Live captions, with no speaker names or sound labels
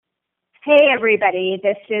Hey, everybody.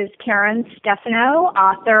 This is Karen Stefano,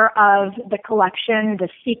 author of the collection, The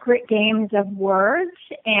Secret Games of Words.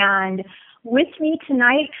 And with me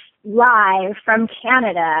tonight, live from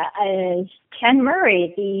Canada, is Ken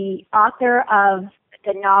Murray, the author of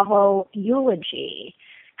the novel Eulogy.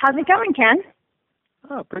 How's it going, Ken?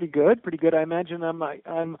 Oh, pretty good, pretty good. I imagine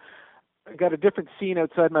I got a different scene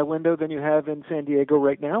outside my window than you have in San Diego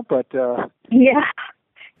right now, but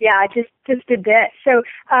Yeah, just a bit. So,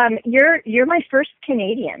 you're my first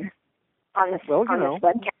Canadian on this well, on this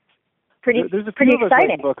webcast. There's a pretty few of us exciting.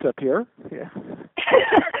 writing books up here. Yeah.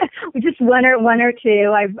 Just one or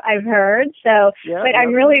two I've heard. So, Yeah, but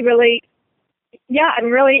I'm really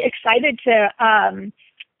excited to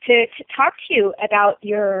talk to you about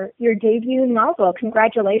your debut novel.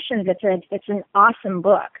 Congratulations! It's an awesome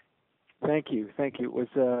book. Thank you. It was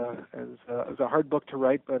a hard book to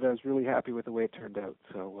write, but I was really happy with the way it turned out.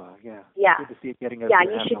 So Yeah. Good to see it getting out there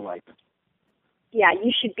and having a life. Yeah,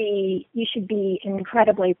 you should be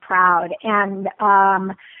incredibly proud. And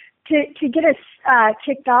to get us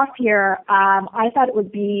kicked off here, I thought it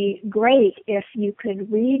would be great if you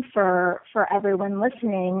could read for everyone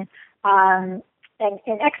listening an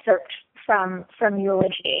excerpt from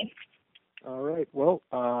Eulogy. All right. Well,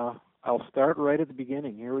 I'll start right at the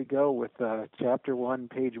beginning. Here we go with Chapter 1,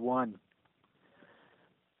 Page 1.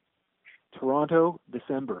 Toronto,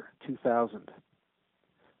 December 2000.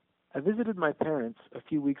 I visited my parents a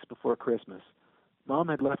few weeks before Christmas. Mom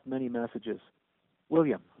had left many messages.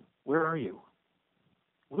 William, where are you?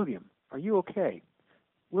 William, are you okay?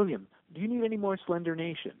 William, do you need any more Slender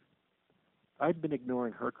Nation? I'd been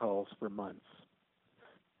ignoring her calls for months.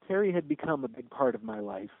 Terry had become a big part of my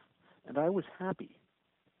life, and I was happy.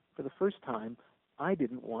 For the first time, I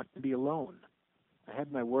didn't want to be alone. I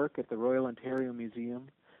had my work at the Royal Ontario Museum,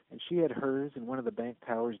 and she had hers in one of the bank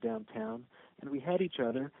towers downtown, and we had each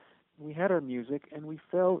other, and we had our music, and we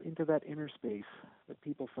fell into that inner space that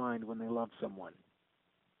people find when they love someone.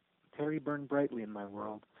 Terry burned brightly in my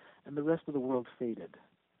world, and the rest of the world faded.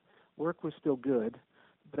 Work was still good,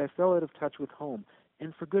 but I fell out of touch with home,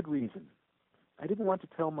 and for good reason. I didn't want to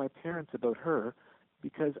tell my parents about her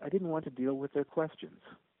because I didn't want to deal with their questions.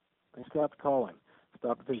 I stopped calling,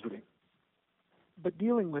 stopped visiting. But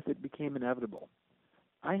dealing with it became inevitable.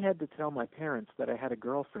 I had to tell my parents that I had a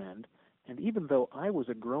girlfriend, and even though I was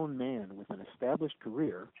a grown man with an established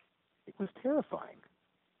career, it was terrifying.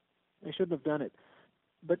 I shouldn't have done it,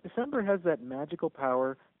 but December has that magical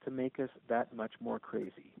power to make us that much more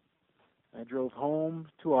crazy. I drove home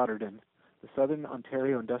to Otterden, the southern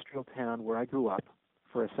Ontario industrial town where I grew up,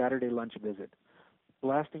 for a Saturday lunch visit,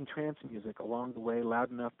 blasting trance music along the way loud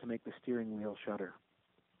enough to make the steering wheel shudder.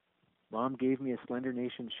 Mom gave me a Slender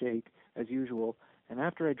Nation shake, as usual, and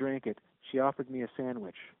after I drank it, she offered me a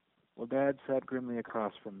sandwich, while Dad sat grimly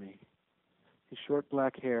across from me. His short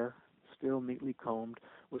black hair, still neatly combed,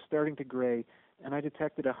 was starting to gray, and I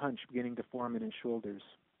detected a hunch beginning to form in his shoulders.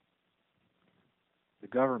 The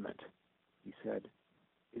government, he said,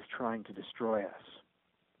 is trying to destroy us.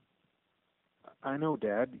 I know,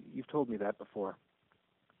 Dad. You've told me that before.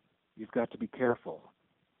 You've got to be careful.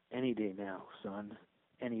 Any day now, son.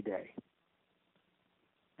 Any day.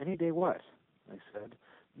 Any day what? I said,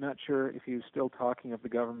 not sure if he was still talking of the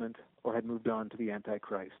government or had moved on to the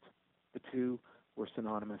Antichrist. The two were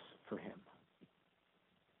synonymous for him.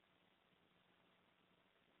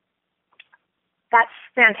 That's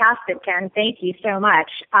fantastic, Ken. Thank you so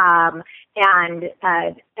much. And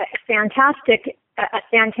a fantastic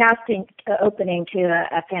opening to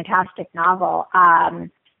a fantastic novel.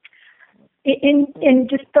 In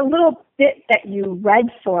just the little bit that you read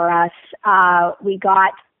for us, we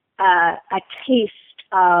got a taste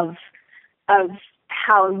of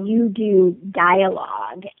how you do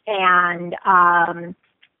dialogue, and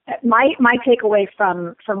my takeaway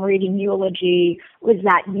from reading Eulogy was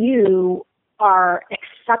that you are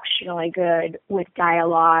exceptionally good with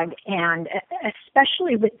dialogue, and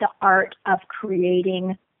especially with the art of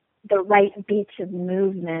creating the right beats of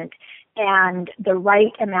movement and the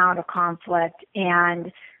right amount of conflict,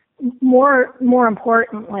 and more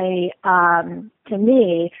importantly, to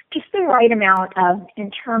me, just the right amount of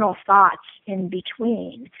internal thoughts in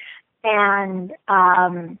between. And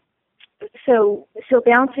so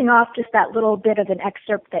bouncing off just that little bit of an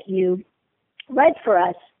excerpt that you read for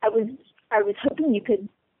us, I was hoping you could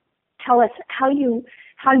tell us how you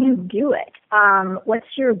do it.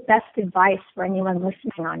 What's your best advice for anyone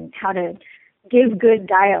listening on how to give good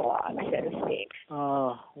dialogue, so to speak?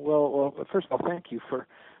 Well, first of all, thank you for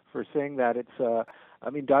saying that. It's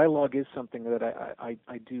dialogue is something that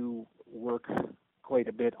I do work quite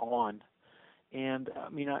a bit on, and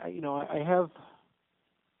I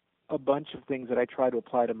a bunch of things that I try to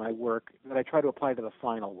apply to my work, that I try to apply to the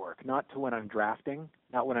final work, not to when I'm drafting,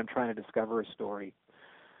 not when I'm trying to discover a story.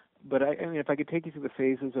 But I mean, if I could take you through the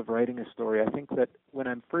phases of writing a story, I think that when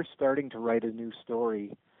I'm first starting to write a new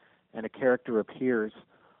story and a character appears,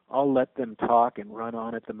 I'll let them talk and run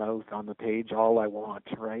on at the mouth on the page all I want,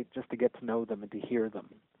 right? Just to get to know them and to hear them.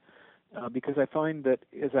 Because I find that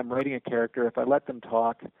as I'm writing a character, if I let them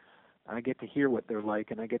talk, I get to hear what they're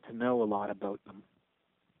like and I get to know a lot about them.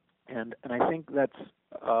 And I think that's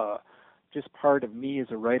just part of me as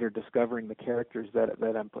a writer discovering the characters that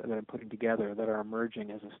I'm putting together that are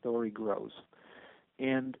emerging as a story grows.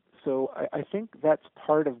 And so I think that's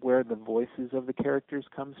part of where the voices of the characters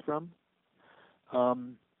comes from.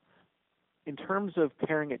 In terms of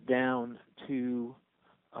paring it down to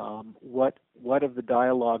what of the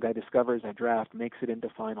dialogue I discover as I draft makes it into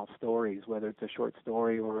final stories, whether it's a short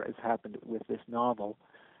story or as happened with this novel,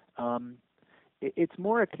 it's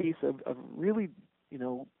more a case of really,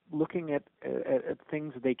 looking at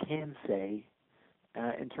things they can say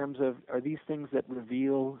in terms of, are these things that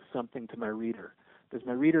reveal something to my reader? Does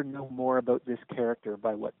my reader know more about this character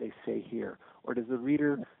by what they say here? Or does the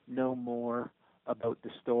reader know more about the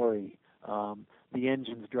story, the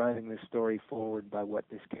engines driving this story forward by what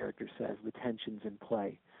this character says, the tensions in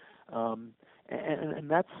play? And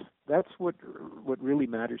that's what really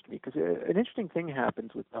matters to me, because an interesting thing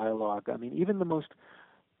happens with dialogue. I mean, even the most,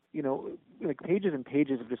 like pages and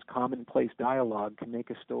pages of just commonplace dialogue can make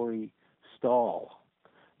a story stall.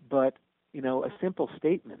 But, a simple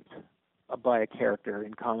statement by a character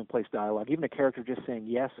in commonplace dialogue, even a character just saying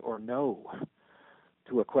yes or no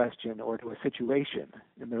to a question or to a situation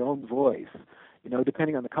in their own voice,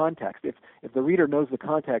 depending on the context. If the reader knows the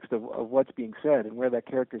context of what's being said and where that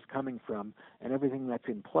character is coming from and everything that's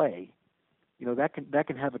in play, that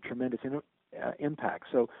can have a tremendous impact.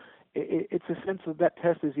 So it's a sense of that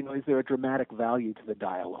test is there a dramatic value to the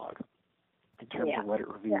dialogue in terms of what it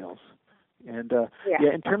reveals? Yeah. And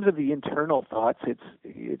in terms of the internal thoughts,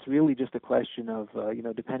 it's really just a question of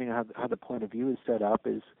depending on how the point of view is set up,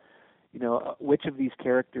 is which of these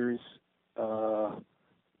characters does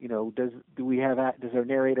our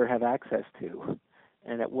narrator have access to,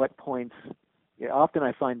 and at what points? Often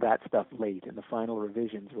I find that stuff late in the final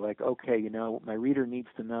revisions. We're like, okay, my reader needs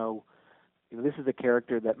to know. This is a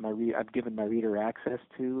character that I've given my reader access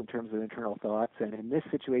to in terms of internal thoughts, and in this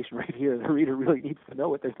situation right here, the reader really needs to know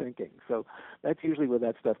what they're thinking. So that's usually where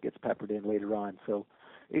that stuff gets peppered in later on. So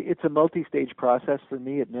it's a multi-stage process for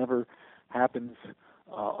me. It never happens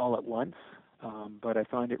all at once, but I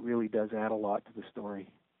find it really does add a lot to the story.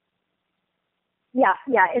 Yeah,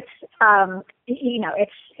 it's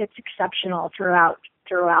it's exceptional throughout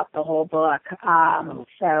the whole book.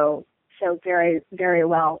 So very, very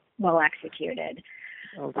well executed.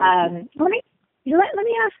 Oh, let me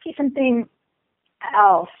ask you something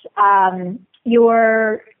else.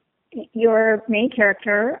 Your main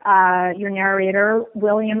character, your narrator,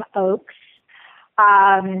 William Oakes,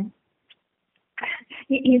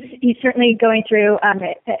 he's certainly going through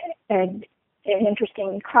an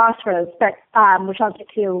interesting crossroads, but which I'll get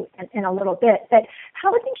to in a little bit. But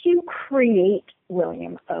how did you create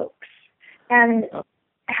William Oakes? And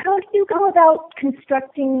how do you go about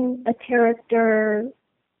constructing a character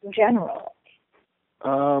generally?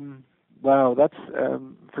 Wow, that's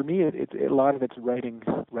for me. It's a lot of it's writing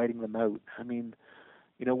them out. I mean,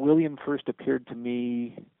 William first appeared to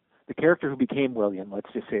me. The character who became William,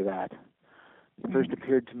 let's just say that, first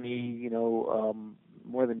appeared to me,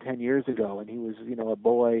 more than 10 years ago, and he was, a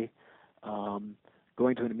boy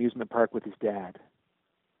going to an amusement park with his dad,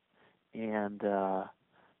 and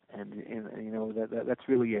that's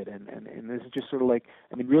really it. And this is just sort of like,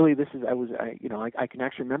 I mean, really, this is I can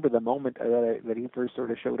actually remember the moment that he first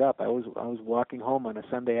sort of showed up. I was walking home on a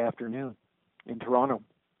Sunday afternoon in Toronto,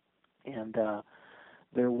 and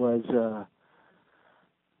there was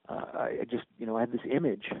I just I had this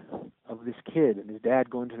image of this kid and his dad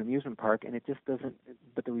going to an amusement park, and it just doesn't.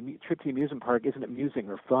 But the trip to the amusement park isn't amusing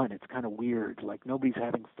or fun. It's kind of weird, like nobody's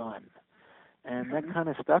having fun, and that kind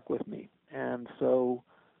of stuck with me. And so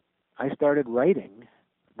I started writing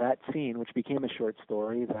that scene, which became a short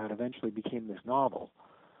story that eventually became this novel,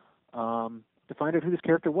 to find out who this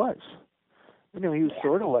character was. He was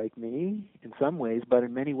sort of like me in some ways, but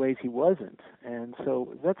in many ways he wasn't. And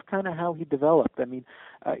so that's kind of how he developed. I mean,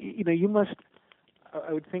 you must,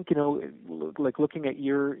 I would think, like looking at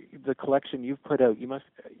the collection you've put out, you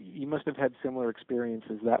must have had similar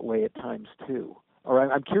experiences that way at times too. Or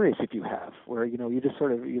I'm curious if you have, where, you just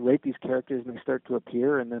sort of, you rate these characters and they start to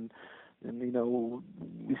appear, and then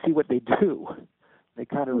you see what they do. They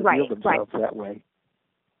kind of reveal themselves that way.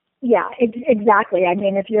 Yeah, exactly. I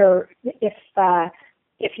mean, if you're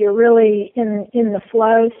really in the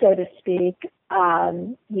flow, so to speak,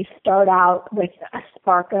 you start out with a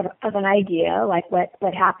spark of an idea, like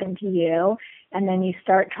what happened to you, and then you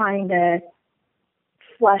start trying to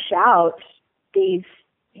flesh out these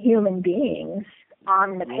human beings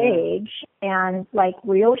on the page, and like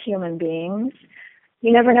real human beings,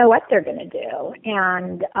 you never know what they're going to do,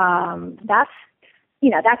 and that's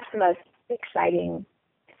the most exciting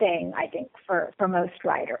thing, I think, for most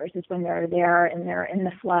writers, is when they're there and they're in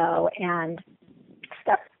the flow and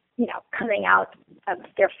stuff, coming out of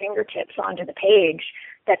their fingertips onto the page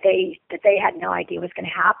that they had no idea was going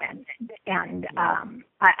to happen. And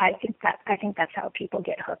I think that's how people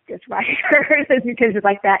get hooked as writers, is because it's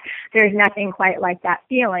like that. There's nothing quite like that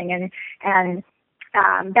feeling, and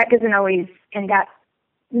that doesn't always end up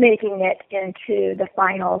making it into the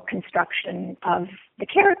final construction of the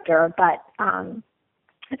character, but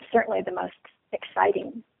it's certainly the most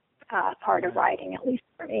exciting part of writing, at least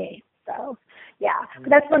for me. So, yeah, but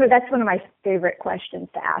that's one of my favorite questions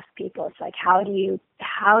to ask people. It's like, how do you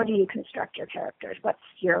construct your characters? What's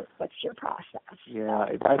your process? Yeah,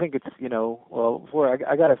 I think it's before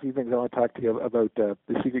I got a few things I want to talk to you about the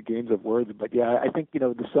Secret Games of Words, but yeah, I think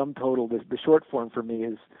the sum total, the short form for me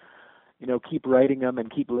is, keep writing them and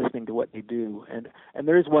keep listening to what they do. And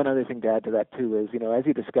there is one other thing to add to that too, is, as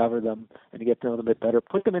you discover them and you get to know them a bit better,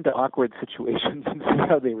 put them into awkward situations and see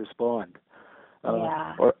how they respond.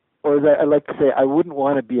 Yeah. Or as I like to say, I wouldn't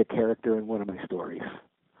want to be a character in one of my stories.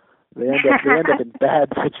 They end up in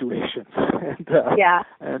bad situations. And,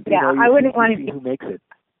 I wouldn't want to see who makes it.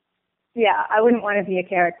 Yeah, I wouldn't want to be a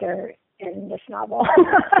character in this novel.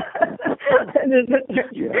 There's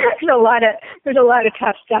a lot of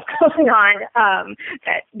tough stuff going on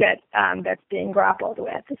that's being grappled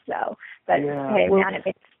with. So, but hey, man, it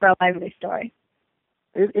makes for a lively story.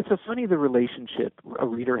 It's the relationship a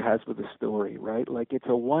reader has with a story, right? Like, it's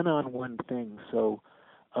a one-on-one thing. So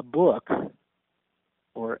a book,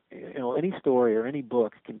 or any story or any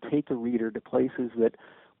book, can take a reader to places that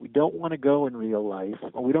we don't want to go in real life,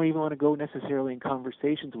 or we don't even want to go necessarily in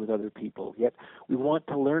conversations with other people. Yet we want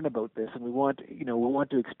to learn about this, and we want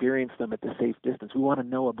to experience them at the safe distance. We want to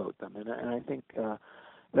know about them, and I think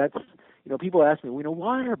that's. People ask me,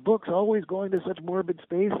 why are books always going to such morbid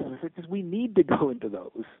spaces? Because we need to go into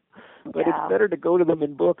those. But it's better to go to them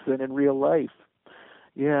in books than in real life.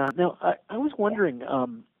 Yeah. Now, I was wondering,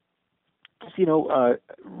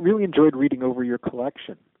 really enjoyed reading over your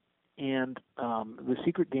collection. And The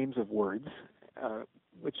Secret Games of Words,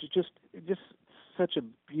 which is just such a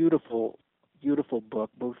beautiful, beautiful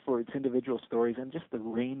book, both for its individual stories and just the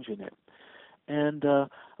range in it. And I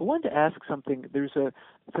wanted to ask something. There's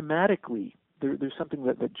thematically, there's something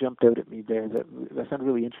that jumped out at me there that sounded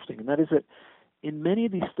really interesting, and that is that in many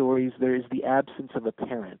of these stories there is the absence of a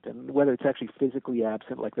parent, and whether it's actually physically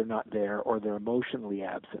absent, like they're not there, or they're emotionally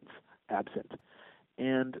absent.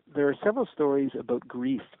 And there are several stories about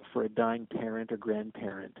grief for a dying parent or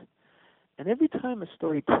grandparent. And every time a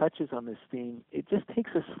story touches on this theme, it just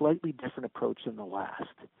takes a slightly different approach than the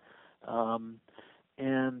last.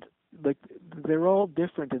 And like, they're all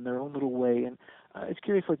different in their own little way. And I was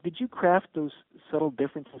curious, like, did you craft those subtle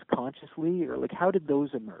differences consciously, or like, how did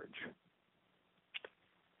those emerge?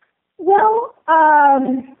 Well,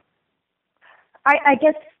 I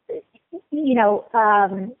guess,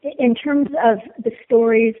 in terms of the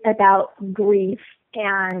stories about grief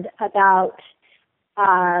and about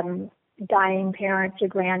dying parents or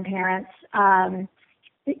grandparents,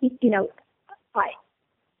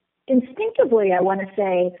 instinctively I want to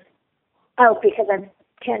say, because I've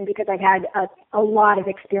had a lot of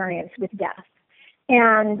experience with death,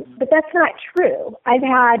 but that's not true. I've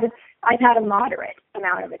had a moderate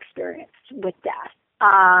amount of experience with death,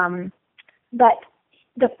 but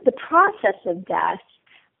the process of death,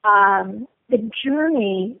 the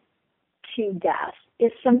journey to death,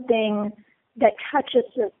 is something that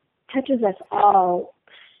touches us all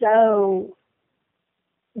so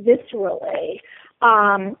viscerally,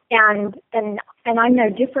 and I'm no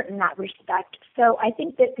different in that respect. So I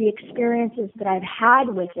think that the experiences that I've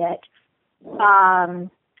had with it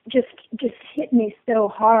just hit me so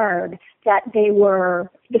hard that they were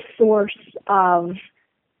the source of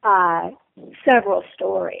several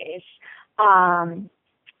stories. I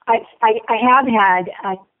have had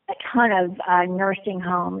a ton of nursing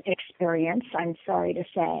home experience, I'm sorry to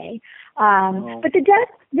say, but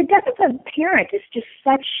the death of a parent is just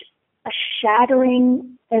such a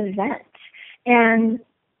shattering event, and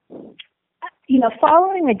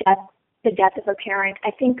following the death of a parent, I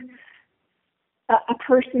think a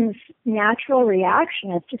person's natural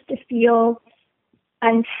reaction is just to feel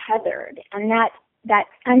untethered, and that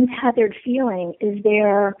untethered feeling is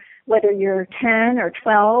there whether you're 10 or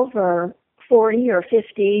 12 or 40 or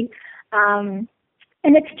 50, and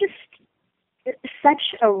it's just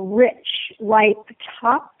such a rich, ripe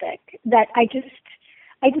topic that I just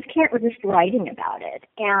can't resist writing about it,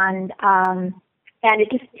 and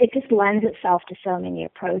it just lends itself to so many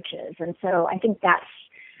approaches, and so I think that's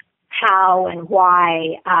how and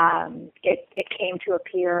why it came to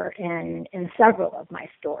appear in several of my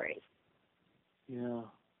stories. Yeah.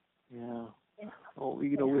 Well,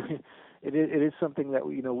 it is something that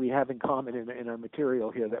we have in common in our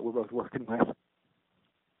material here that we're both working with.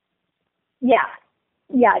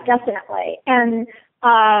 Yeah, definitely. And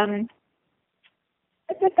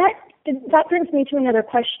that brings me to another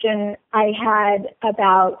question I had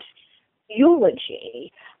about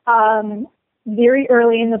eulogy. Very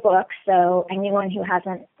early in the book, so anyone who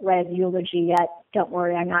hasn't read Eulogy yet, don't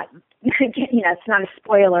worry, I'm not, it's not a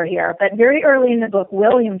spoiler here, but very early in the book,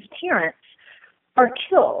 William's parents are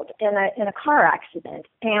killed in a car accident,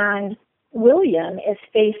 and William is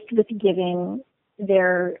faced with giving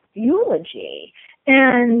their eulogy.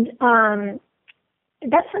 And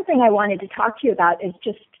that's something I wanted to talk to you about, is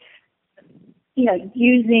just,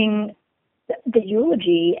 using the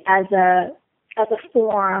eulogy as a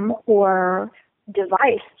form or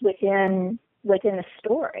device within a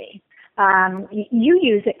story. You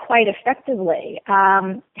use it quite effectively.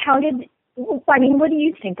 What do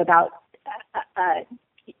you think about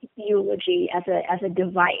eulogy as a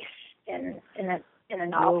device in a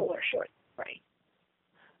novel or short story?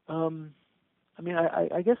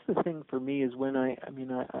 I guess the thing for me is when I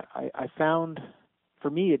found, for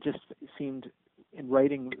me, it just seemed, in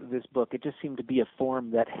writing this book, it just seemed to be a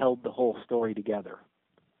form that held the whole story together.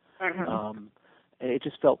 Mm-hmm. It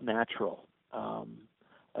just felt natural. For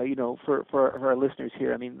our listeners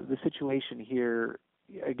here, the situation here,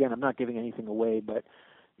 again, I'm not giving anything away, but,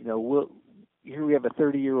 here we have a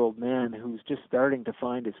 30-year-old man who's just starting to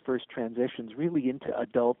find his first transitions really into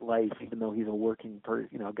adult life, even though he's a working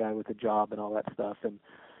guy with a job and all that stuff.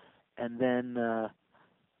 And then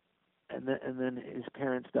his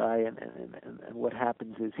parents die, and what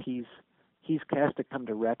happens is he's has to come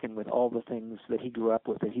to reckon with all the things that he grew up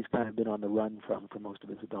with that he's kind of been on the run from for most of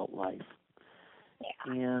his adult life.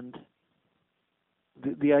 Yeah. And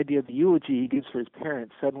the idea of the eulogy he gives for his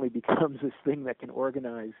parents suddenly becomes this thing that can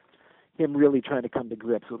organize him really trying to come to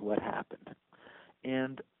grips with what happened.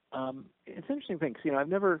 And it's an interesting thing, because I've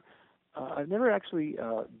never actually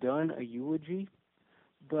done a eulogy,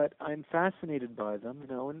 but I'm fascinated by them,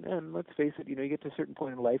 and let's face it, you get to a certain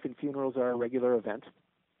point in life, and funerals are a regular event.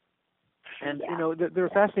 And, they're a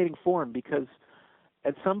fascinating form, because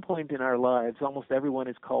at some point in our lives, almost everyone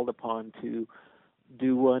is called upon to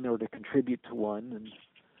do one or to contribute to one.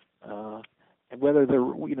 And whether they're,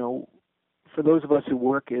 for those of us who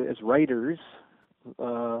work as writers,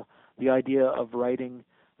 the idea of writing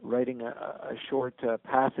a short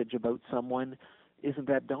passage about someone isn't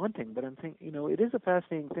that daunting, but I'm thinking, it is a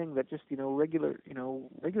fascinating thing that just,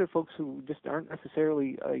 regular folks who just aren't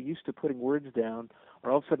necessarily used to putting words down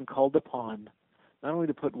are all of a sudden called upon not only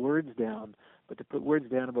to put words down, but to put words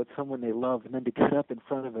down about someone they love, and then to get up in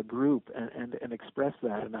front of a group and express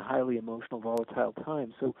that in a highly emotional, volatile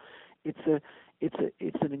time. So it's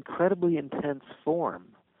an incredibly intense form.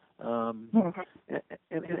 And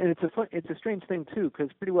it's a strange thing too,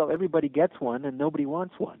 because pretty well everybody gets one and nobody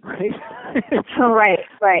wants one, right?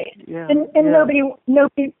 Right. Yeah, and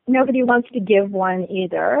nobody wants to give one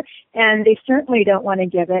either, and they certainly don't want to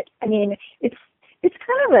give it. It's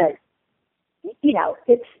kind of a,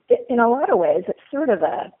 it's in a lot of ways it's sort of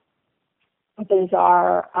a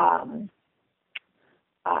bizarre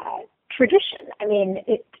tradition.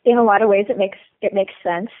 In a lot of ways it makes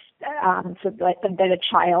sense. So that a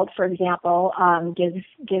child, for example, gives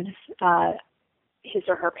his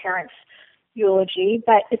or her parents' eulogy,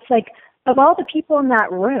 but it's like, of all the people in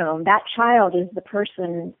that room, that child is the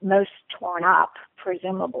person most torn up,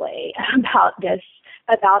 presumably, about this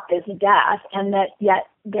death, and that yet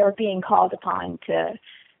they're being called upon to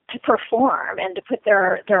perform and to put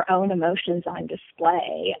their own emotions on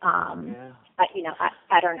display. I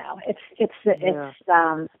don't know. It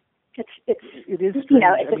is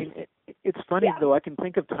strange. It's funny though. I can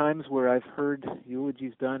think of times where I've heard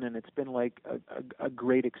eulogies done, and it's been like a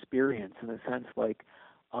great experience, in a sense, like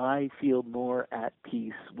I feel more at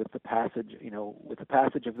peace with the passage,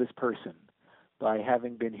 of this person by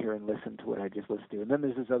having been here and listened to what I just listened to. And then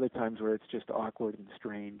there's these other times where it's just awkward and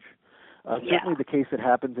strange. Certainly the case that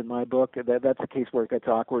happens in my book, that's a case where it gets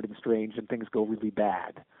awkward and strange and things go really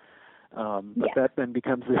bad. But that then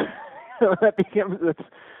becomes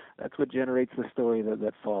that's what generates the story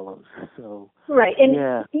that follows. So right, and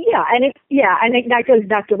and that goes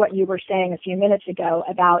back to what you were saying a few minutes ago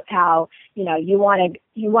about how you want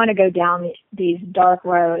to go down these dark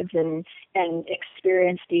roads and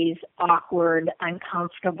experience these awkward,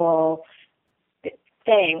 uncomfortable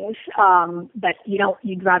things, but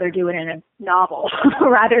you'd rather do it in a novel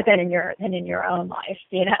rather than in your own life,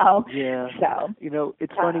 Yeah. So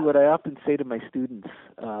it's funny what I often say to my students.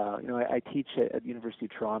 I teach at the University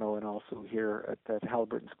of Toronto and also here at the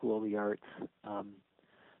Halliburton School of the Arts,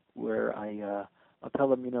 where I'll tell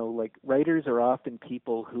them, like writers are often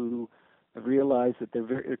people who have realized that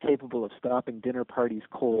they're capable of stopping dinner parties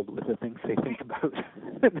cold with the things they think about.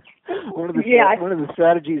 One of the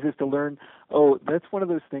strategies is to learn, that's one of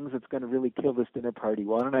those things that's going to really kill this dinner party.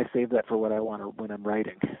 Why don't I save that for what I want when I'm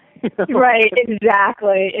writing? Right,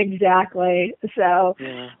 exactly. So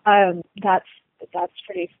that's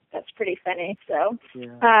pretty funny. So.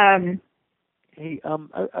 Yeah. Hey, I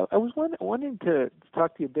was wanting to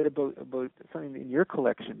talk to you a bit about something in your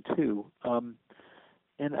collection too.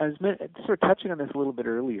 And I was sort of touching on this a little bit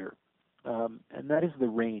earlier, and that is the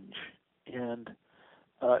range, and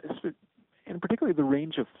particularly the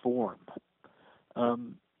range of form.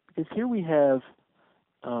 Because here we have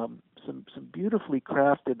some beautifully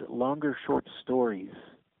crafted longer short stories,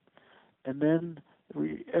 and then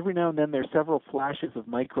every now and then there's several flashes of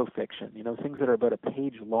microfiction, things that are about a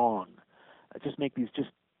page long. Just make these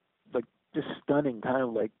just stunning, kind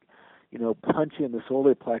of like, punch in the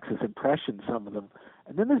solar plexus impressions, some of them.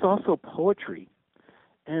 And then there's also poetry.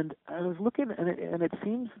 And I was looking, and it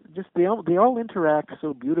seems just they all interact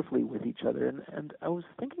so beautifully with each other. And I was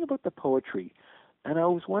thinking about the poetry, and I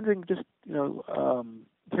was wondering just, in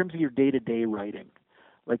terms of your day-to-day writing,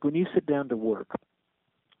 like when you sit down to work,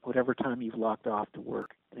 whatever time you've locked off to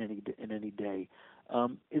work in any day,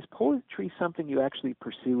 is poetry something you actually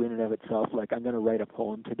pursue in and of itself? Like, I'm going to write a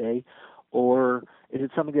poem today, or is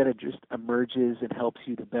it something that just emerges and helps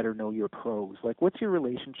you to better know your prose? Like, what's your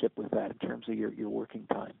relationship with that in terms of your working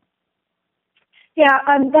time? Yeah,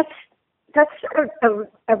 that's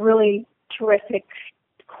a really terrific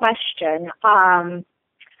question.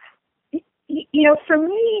 For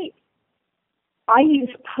me, I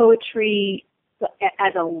use poetry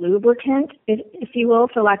as a lubricant, if you will,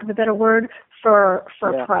 for lack of a better word, for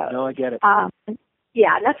prose. No, I get it.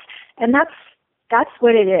 That's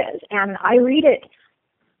what it is, and I read it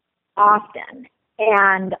often,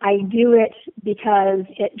 and I do it because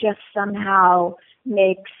it just somehow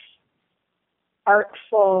makes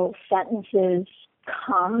artful sentences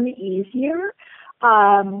come easier.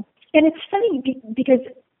 And it's funny because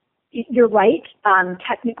you're right.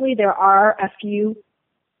 Technically, there are a few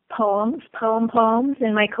poems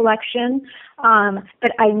in my collection,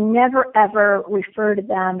 but I never ever refer to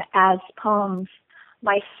them as poems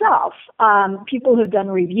myself. People who've done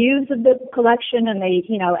reviews of the collection, and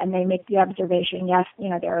they make the observation, yes,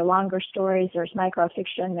 there are longer stories, there's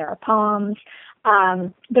microfiction, there are poems,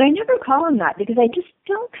 but I never call them that because I just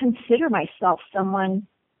don't consider myself someone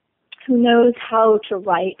who knows how to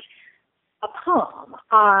write a poem.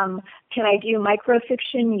 Can I do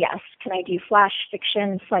microfiction? Yes. Can I do flash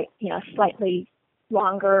fiction, slightly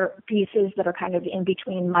longer pieces that are kind of in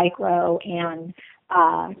between micro and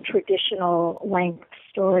traditional length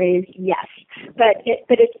stories? Yes. But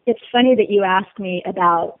it's funny that you asked me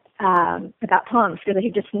about poems, because I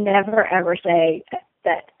just never ever say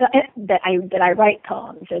that I write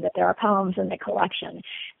poems or that there are poems in the collection,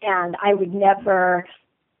 and I would never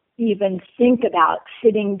even think about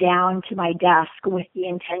sitting down to my desk with the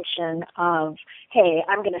intention of, hey,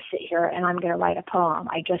 I'm going to sit here and I'm going to write a poem.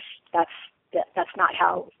 That's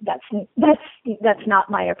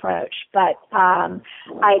not my approach. But I'm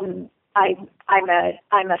a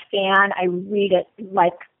fan. I read it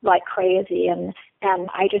like crazy, and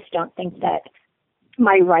I just don't think that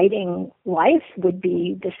my writing life would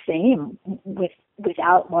be the same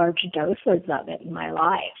without large doses of it in my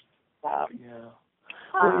life. So. Yeah.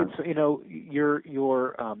 Well,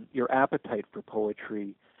 your appetite for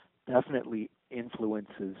poetry definitely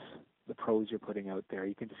influences the prose you're putting out there.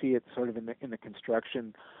 You can see it sort of in the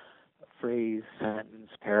construction, phrase, sentence,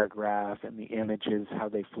 paragraph, and the images, how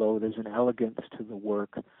they flow. There's an elegance to the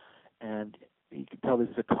work, and you can tell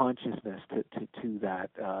there's a consciousness to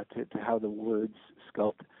that, to how the words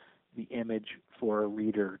sculpt the image for a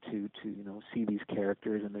reader to see these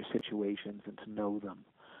characters and their situations and to know them.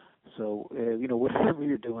 So, whatever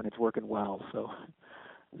you're doing, it's working well. So.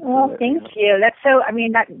 Well, thank you. That's so. I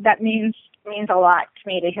mean, that means a lot to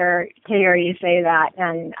me to hear you say that,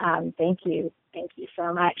 and thank you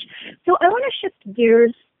so much. So, I want to shift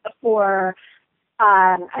gears for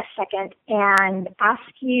a second and ask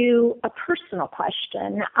you a personal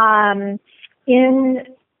question. In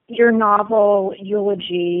your novel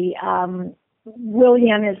Eulogy,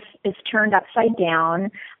 William is turned upside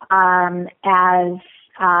down as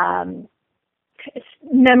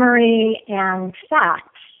memory and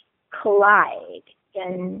facts collide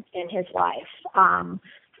in his life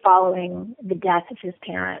following the death of his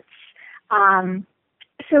parents.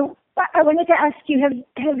 So I wanted to ask you: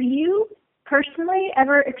 have you personally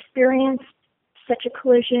ever experienced such a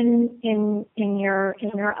collision in your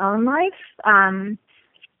own life?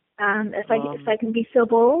 If I can be so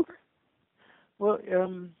bold. Well,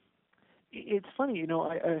 it's funny,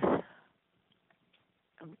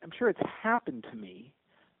 I'm sure it's happened to me,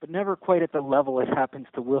 but never quite at the level it happens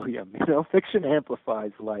to William. Fiction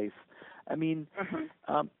amplifies life. I mean,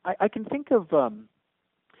 I can think of,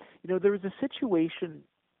 there was a situation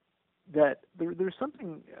that there's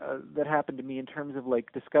something that happened to me in terms of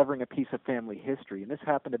like discovering a piece of family history, and this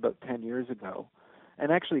happened about 10 years ago.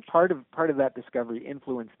 And actually, part of that discovery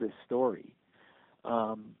influenced this story,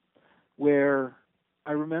 where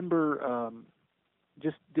I remember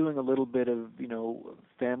just doing a little bit of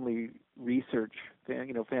family research,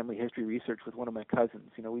 family history research with one of my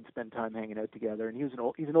cousins. We'd spend time hanging out together, and he's an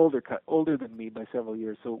older than me by several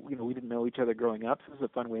years, so we didn't know each other growing up. So it was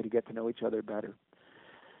a fun way to get to know each other better.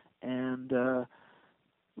 And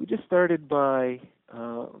we just started by,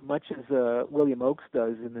 much as William Oakes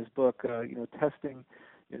does in this book, testing,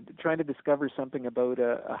 trying to discover something about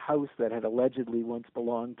a house that had allegedly once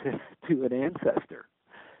belonged to an ancestor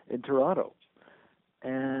in Toronto.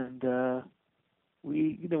 And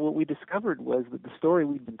what we discovered was that the story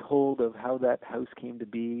we'd been told of how that house came to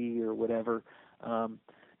be or whatever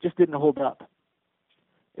just didn't hold up.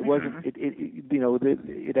 It wasn't.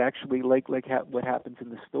 It actually what happens in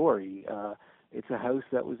the story. It's a house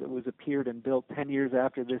that was appeared and built 10 years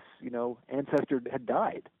after this ancestor had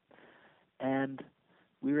died, and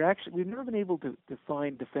we've never been able to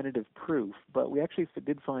find definitive proof, but we actually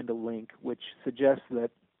did find a link which suggests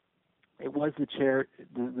that it was the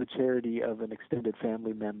charity of an extended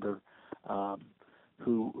family member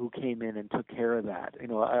who came in and took care of that.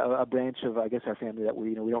 A branch of, I guess, our family that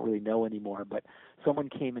we don't really know anymore, but someone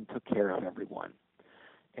came and took care of everyone.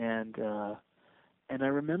 And I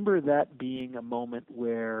remember that being a moment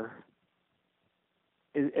where,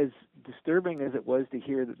 as disturbing as it was to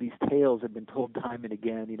hear that these tales had been told time and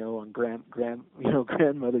again, on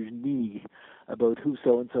grandmother's knee about who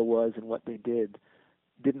so and so was and what they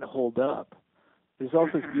didn't hold up. There's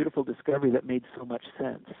also this beautiful discovery that made so much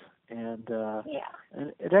sense. And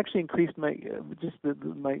it actually increased my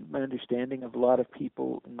my understanding of a lot of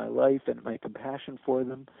people in my life and my compassion for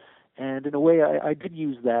them. And in a way, I did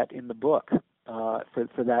use that in the book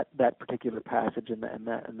for that particular passage and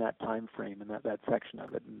that time frame and that section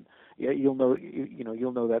of it. And you'll know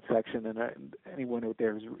that section, and anyone out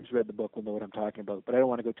there who's read the book will know what I'm talking about. But I don't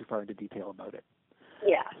want to go too far into detail about it.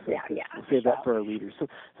 We'll save that for our readers. So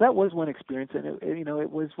that was one experience, and it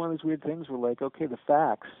was one of those weird things where, like, okay, the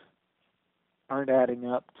facts aren't adding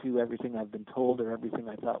up to everything I've been told or everything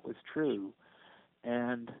I thought was true.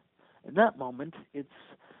 And in that moment, it's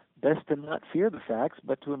best to not fear the facts,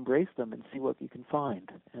 but to embrace them and see what you can find.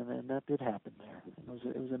 And then that did happen there. It was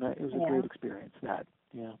a great experience. And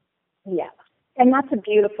that's a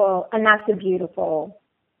beautiful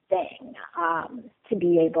thing, to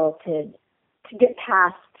be able to get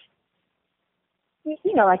past.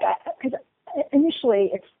 Because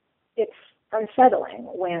initially it's unsettling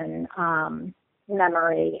when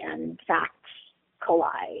memory and facts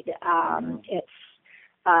collide.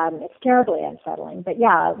 It's terribly unsettling. But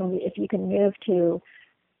if you can move to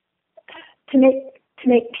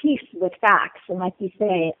make peace with facts, and like you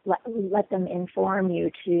say, let them inform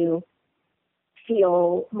you to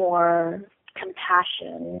feel more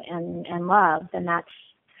compassion and love, then that's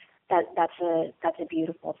a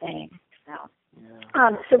beautiful thing.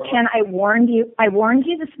 So Ken, I warned you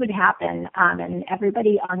this would happen, and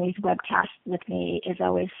everybody on these webcasts with me is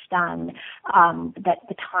always stunned that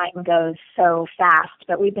the time goes so fast.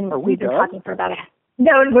 But we've been talking for about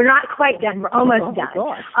no, we're not quite done. We're almost done.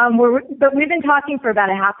 But we've been talking for about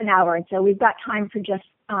a half an hour, and so we've got time for just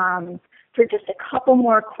a couple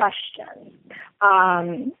more questions.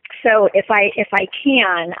 So if I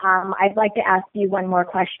can, I'd like to ask you one more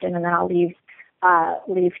question, and then I'll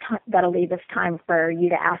that'll leave us time for you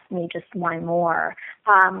to ask me just one more.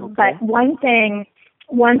 Okay. But one thing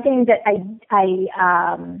that I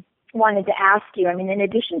wanted to ask you, I mean, in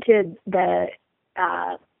addition to the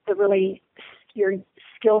really your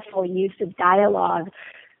skillful use of dialogue,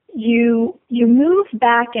 you move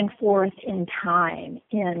back and forth in time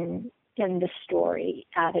in in the story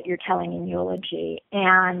that you're telling in Eulogy,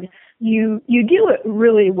 and you do it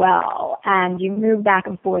really well, and you move back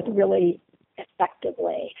and forth really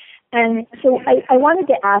effectively. And so I wanted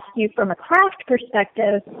to ask you, from a craft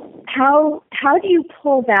perspective, how do you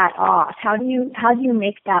pull that off? How do you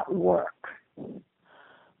make that work?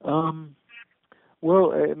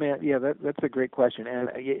 Well, yeah, that's a great question, and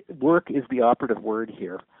work is the operative word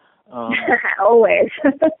here. Always.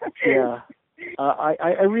 Yeah.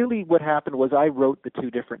 I really, what happened was I wrote the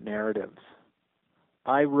two different narratives.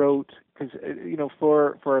 I wrote, because,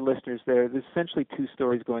 for our listeners there's essentially two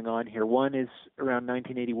stories going on here. One is around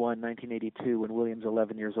 1981, 1982, when William's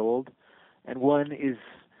 11 years old, and one is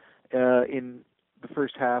in the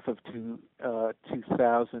first half of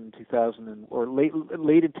 2000, or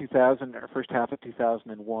late in 2000, or first half of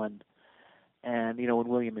 2001, and, when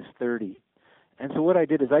William is 30. And so what I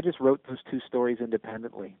did is I just wrote those two stories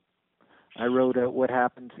independently. I wrote out what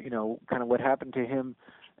happened, kind of what happened to him,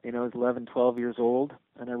 he's 11, 12 years old,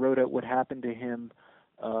 and I wrote out what happened to him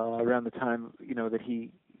around the time, that he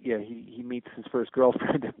meets his first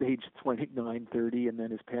girlfriend at age 29, 30, and then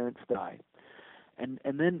his parents die. And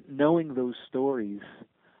then knowing those stories,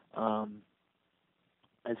 I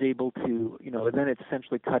was able to, then it's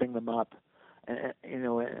essentially cutting them up,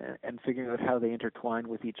 and figuring out how they intertwine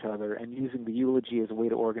with each other, and using the eulogy as a way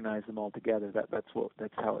to organize them all together. That's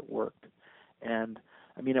how it worked. And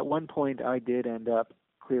I mean, at one point, I did end up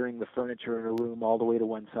clearing the furniture in a room all the way to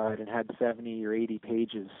one side, and had 70 or 80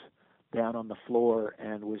 pages down on the floor,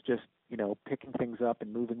 and was just, picking things up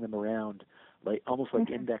and moving them around, almost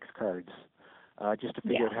like index cards, just to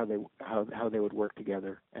figure out how they would work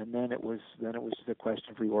together. And then it was just a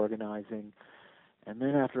question of reorganizing. And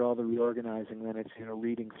then after all the reorganizing, then it's,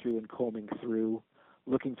 reading through and combing through,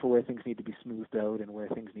 looking for where things need to be smoothed out and where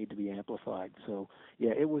things need to be amplified. So,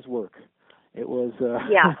 yeah, it was work. It was...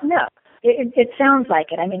 Yeah, no, it sounds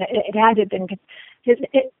like it. I mean, it had to have been...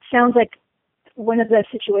 It sounds like one of those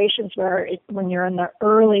situations where when you're in the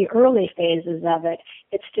early phases of it,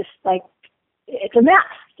 it's just like, it's a mess,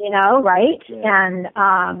 right? Yeah.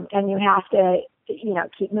 And you have to,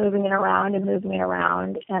 keep moving it around and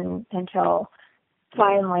until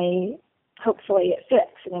finally, hopefully it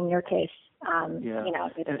fits. And in your case, and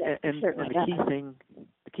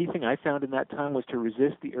the key thing I found in that time was to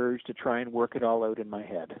resist the urge to try and work it all out in my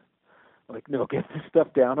head. Like, no, get this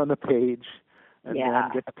stuff down on the page, and then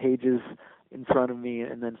get the pages in front of me,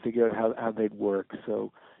 and then figure out how they'd work.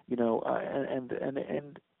 So, and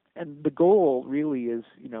the goal really is,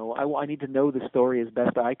 I need to know the story as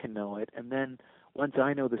best I can know it, and then once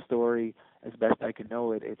I know the story as best I can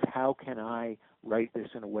know it, it's how can I write this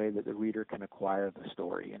in a way that the reader can acquire the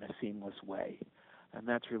story in a seamless way, and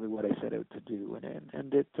that's really what I set out to do. And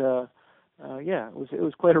it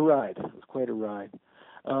was quite a ride. It was quite a ride.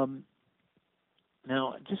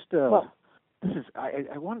 Now, just this is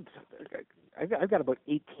I wanted to, I've got about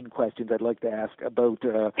 18 questions I'd like to ask about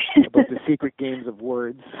the secret games of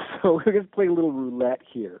words. So we're going to play a little roulette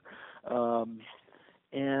here,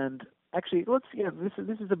 and actually,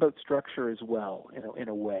 this is about structure as well, in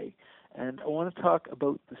a way. And I want to talk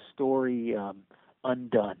about the story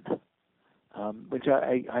Undone, which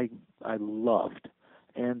I loved.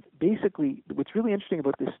 And basically, what's really interesting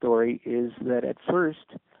about this story is that at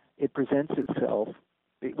first it presents itself,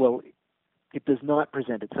 it does not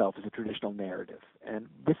present itself as a traditional narrative, and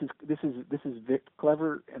this is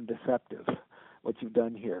clever and deceptive. What you've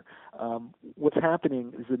done here. What's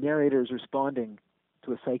happening is the narrator is responding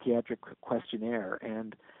to a psychiatric questionnaire,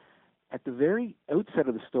 and at the very outset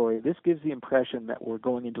of the story, this gives the impression that we're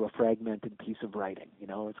going into a fragmented piece of writing.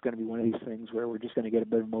 It's going to be one of these things where we're just going to get a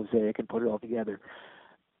bit of mosaic and put it all together.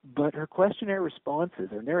 But her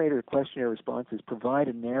narrator questionnaire responses provide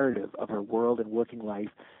a narrative of her world and working life,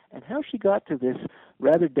 and how she got to this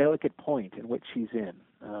rather delicate point in which she's in.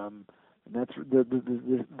 And that's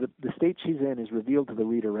the state she's in is revealed to the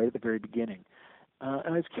reader right at the very beginning. And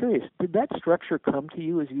I was curious, did that structure come to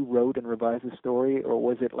you as you wrote and revised the story, or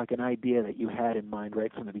was it like an idea that you had in mind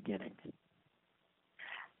right from the beginning?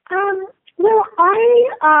 Well,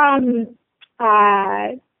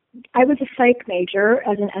 I was a psych major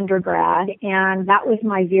as an undergrad, and that was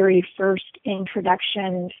my very first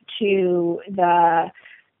introduction to the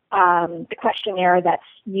questionnaire that's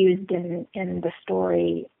used in the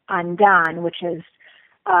story Undone, which is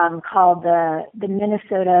called the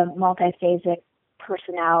Minnesota Multiphasic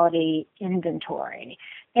Personality Inventory.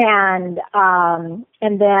 And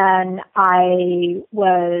then I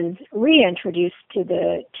was reintroduced to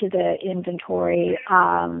the inventory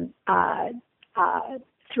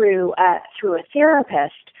through a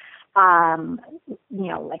therapist,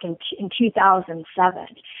 like in 2007.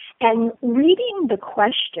 and reading the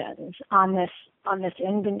questions on this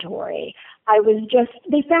inventory,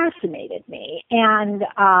 they fascinated me, and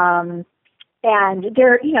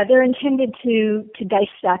they're intended to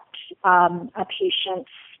dissect a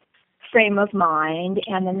patient's frame of mind,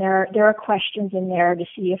 and then there are questions in there to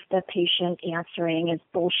see if the patient answering is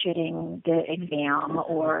bullshitting the exam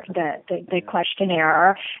or the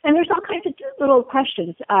questionnaire. And there's all kinds of little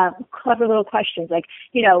questions, clever little questions like,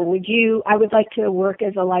 I would like to work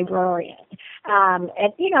as a librarian, and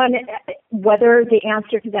whether the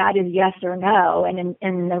answer to that is yes or no. And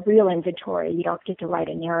in the real inventory, you don't get to write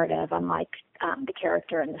a narrative, unlike the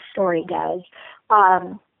character in the story does.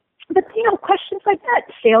 But, questions like that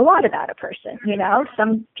say a lot about a person.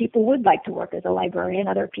 Some people would like to work as a librarian.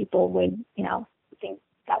 Other people would, think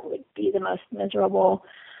that would be the most miserable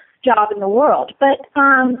job in the world. But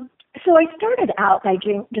so I started out by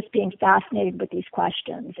just being fascinated with these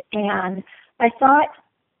questions. And I thought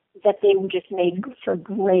that they were just made for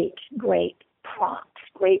great, great prompts,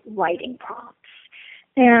 great writing prompts.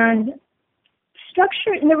 And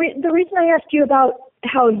structure, and the reason I asked you about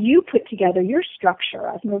how you put together your structure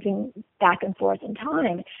of moving back and forth in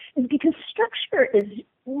time is because structure is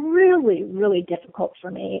really, really difficult for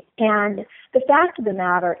me. And the fact of the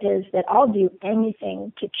matter is that I'll do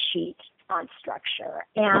anything to cheat on structure.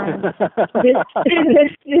 And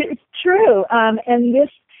this is true. And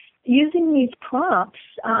using these prompts,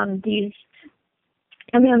 these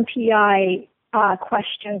MMPI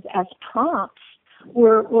questions as prompts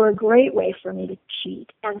were a great way for me to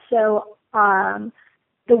cheat. And so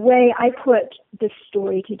the way I put this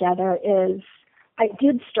story together is I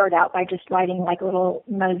did start out by just writing like little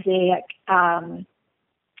mosaic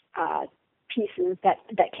pieces that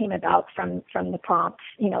came about from the prompts.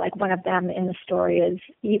 Like one of them in the story is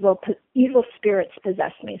evil spirits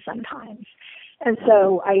possess me sometimes. And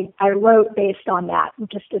so I wrote based on that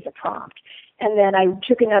just as a prompt. And then I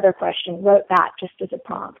took another question, wrote that just as a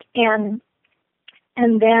prompt. And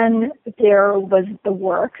then there was the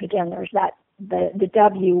work, again, there's the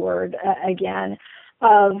W word again,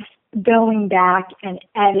 of going back and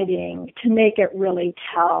editing to make it really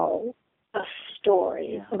tell a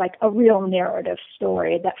story, like a real narrative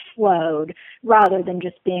story that flowed rather than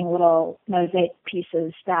just being little mosaic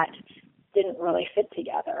pieces that didn't really fit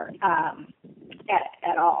together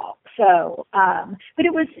at all. So, but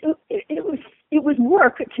it was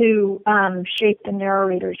work to shape the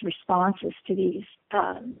narrator's responses to these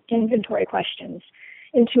inventory questions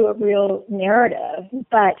into a real narrative.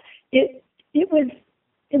 But it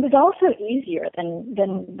was also easier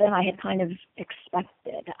than I had kind of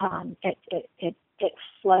expected. It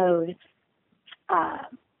flowed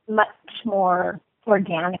much more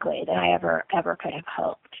organically than I ever could have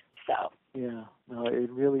hoped. So. Yeah, no, it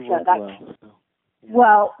really worked well. So, yeah.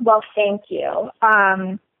 Well, thank you.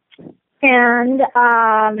 And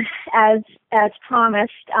as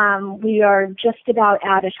promised, we are just about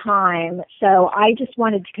out of time. So I just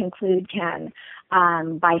wanted to conclude, Ken,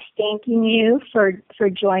 by thanking you for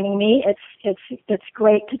joining me. It's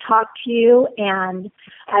great to talk to you, and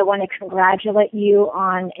I want to congratulate you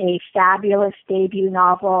on a fabulous debut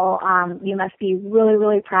novel. You must be really,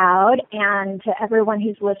 really proud. And to everyone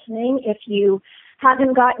who's listening, if you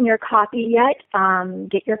haven't gotten your copy yet,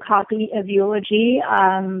 get your copy of Eulogy.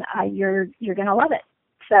 You're going to love it.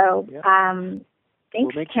 So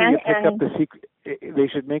thanks, make Ken. Sure you pick up the secret. They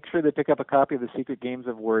should make sure they pick up a copy of the Secret Games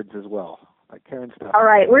of Words as well. Like Karen's stuff. All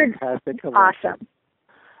right, we're fantastic. Awesome.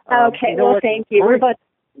 Okay, well, thank you. We're both.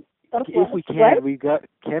 If we can,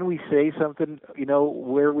 can we say something?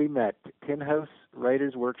 Where we met, Tin House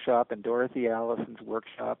Writers Workshop and Dorothy Allison's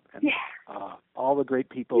workshop, and all the great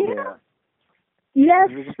people there. Yes.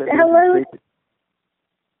 Hello.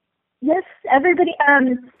 Yes, everybody.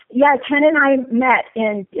 Ken and I met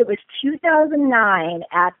it was 2009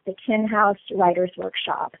 at the Tin House Writers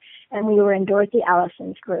Workshop, and we were in Dorothy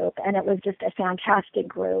Allison's group, and it was just a fantastic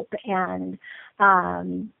group. And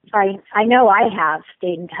I know I have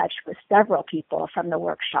stayed in touch with several people from the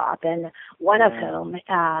workshop, and one of whom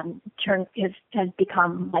has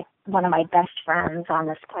become like one of my best friends on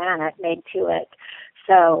this planet, Meg Tuitt.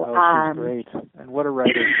 So, she's great, and what a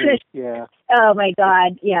writer! Yeah. Oh my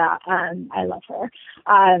God, yeah, I love her.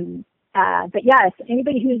 But yeah, if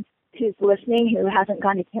anybody who's listening who hasn't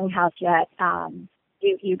gone to Tin House yet,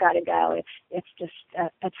 you got to go. It's just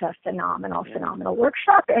it's a phenomenal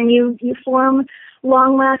workshop, and you form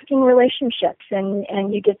long-lasting relationships,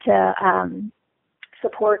 and you get to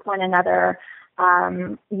support one another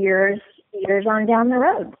years on down the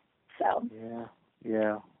road. So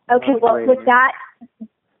yeah. Okay, well, with that,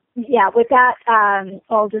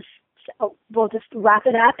 I'll just So we'll just wrap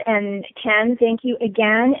it up. And Ken, thank you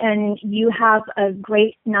again. And you have a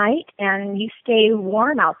great night, and you stay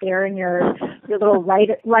warm out there in your little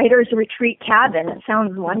writer's retreat cabin. It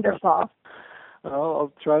sounds wonderful. Oh,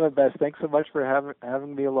 I'll try my best. Thanks so much for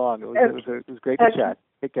having me along. It was great to chat.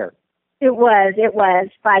 Take care. It was.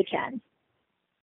 Bye, Ken.